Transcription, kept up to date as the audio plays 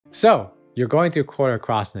So you're going through corneal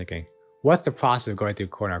cross-linking. What's the process of going through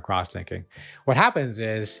corneal cross-linking? What happens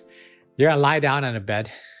is you're gonna lie down on a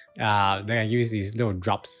bed. They're gonna use these little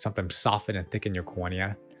drops to sometimes soften and thicken your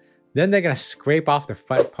cornea. Then they're gonna scrape off the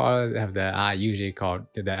front part of the eye, usually called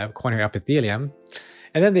the corneal epithelium.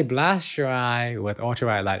 And then they blast your eye with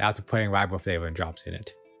ultraviolet light after putting riboflavin drops in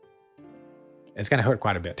it. It's gonna hurt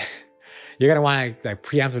quite a bit. You're gonna wanna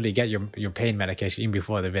preemptively get your pain medication in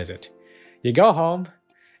before the visit. You go home,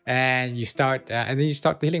 and you start and then you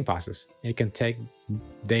start the healing process. It can take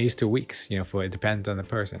days to weeks, for it depends on the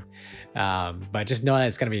person, but just know that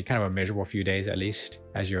it's going to be kind of a miserable few days at least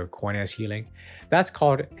as your cornea is healing. That's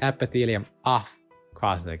called epithelium-off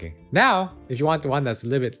cross-linking. Now if you want the one that's a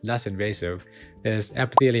little bit less invasive, there's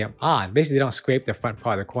epithelium-on. Basically, they don't scrape the front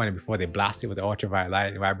part of the cornea before they blast it with the ultraviolet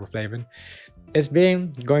light and riboflavin. It's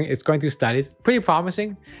going through studies, pretty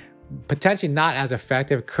promising, potentially not as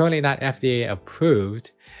effective, currently not FDA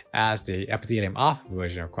approved as the epithelium-off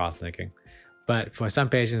version of cross-linking. But for some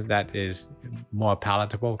patients, that is more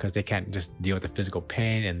palatable because they can't just deal with the physical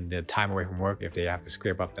pain and the time away from work if they have to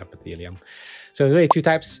scrape up the epithelium. So there's really two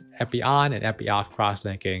types, EPI-On and EPI-Off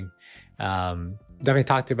cross-linking. Definitely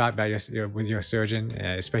talked about by with your surgeon,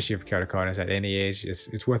 especially if keratoconus at any age.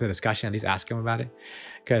 It's worth a discussion, at least ask him about it.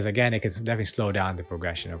 Because again, it can definitely slow down the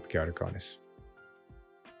progression of keratoconus.